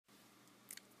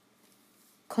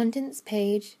Contents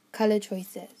page, colour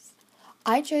choices.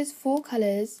 I chose 4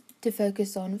 colours to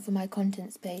focus on for my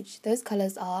contents page. Those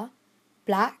colours are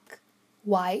black,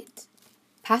 white,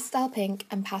 pastel pink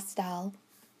and pastel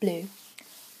blue.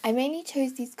 I mainly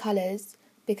chose these colours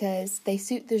because they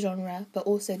suit the genre but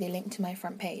also they link to my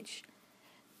front page.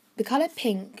 The colour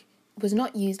pink was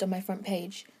not used on my front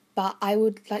page, but I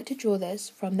would like to draw this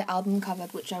from the album cover,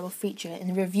 which I will feature in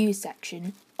the review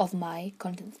section of my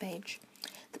contents page.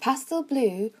 The pastel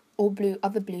blue, or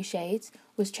other blue shades,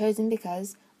 was chosen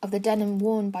because of the denim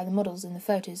worn by the models in the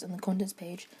photos on the contents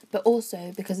page, but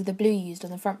also because of the blue used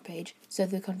on the front page, so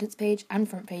the contents page and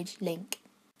front page link.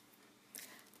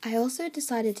 I also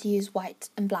decided to use white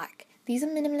and black. These are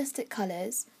minimalistic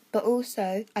colours, but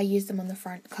also I used them on the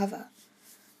front cover.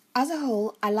 As a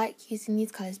whole, I like using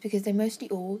these colours because they mostly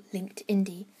all link to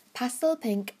indie. Pastel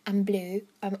pink and blue,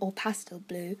 or pastel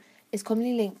blue, is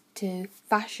commonly linked to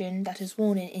fashion that is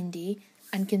worn in indie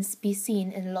and can be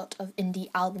seen in a lot of indie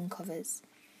album covers.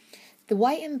 The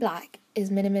white and black is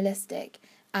minimalistic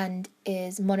and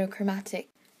is monochromatic.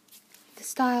 The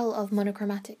style of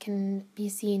monochromatic can be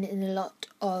seen in a lot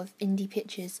of indie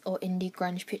pictures or indie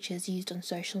grunge pictures used on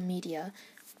social media.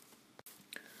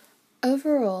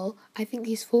 Overall, I think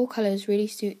these 4 colours really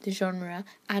suit the genre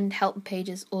and help the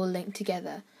pages all link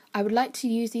together. I would like to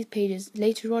use these pages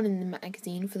later on in the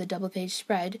magazine for the double page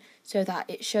spread so that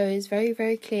it shows very,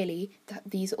 very clearly that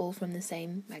these are all from the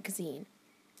same magazine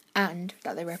and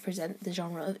that they represent the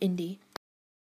genre of indie.